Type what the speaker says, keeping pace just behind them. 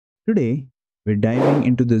Today, we're diving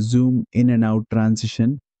into the zoom in and out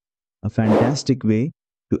transition, a fantastic way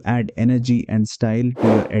to add energy and style to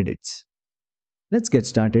your edits. Let's get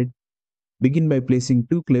started. Begin by placing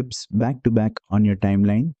two clips back to back on your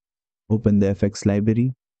timeline. Open the effects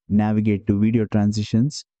library, navigate to video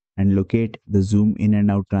transitions, and locate the zoom in and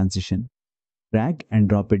out transition. Drag and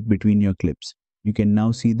drop it between your clips. You can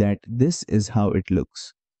now see that this is how it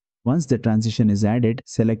looks. Once the transition is added,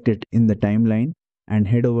 select it in the timeline and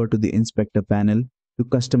head over to the inspector panel to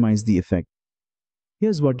customize the effect.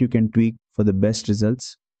 Here's what you can tweak for the best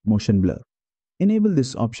results: motion blur. Enable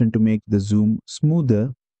this option to make the zoom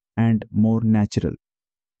smoother and more natural.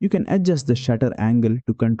 You can adjust the shutter angle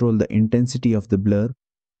to control the intensity of the blur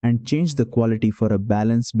and change the quality for a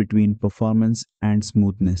balance between performance and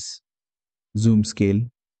smoothness. Zoom scale.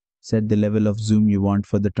 Set the level of zoom you want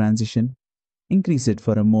for the transition. Increase it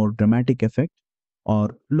for a more dramatic effect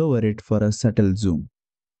or lower it for a subtle zoom.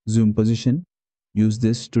 Zoom position. Use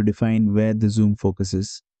this to define where the zoom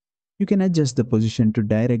focuses. You can adjust the position to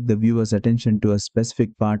direct the viewer's attention to a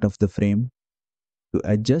specific part of the frame. To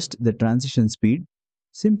adjust the transition speed,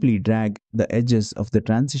 simply drag the edges of the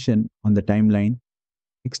transition on the timeline.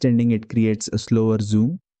 Extending it creates a slower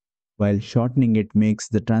zoom, while shortening it makes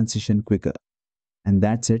the transition quicker. And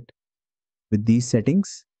that's it. With these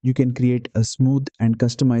settings, you can create a smooth and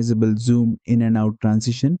customizable zoom in and out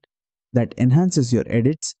transition that enhances your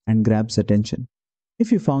edits and grabs attention.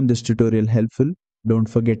 If you found this tutorial helpful, don't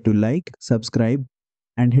forget to like, subscribe,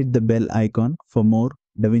 and hit the bell icon for more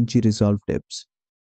DaVinci Resolve tips.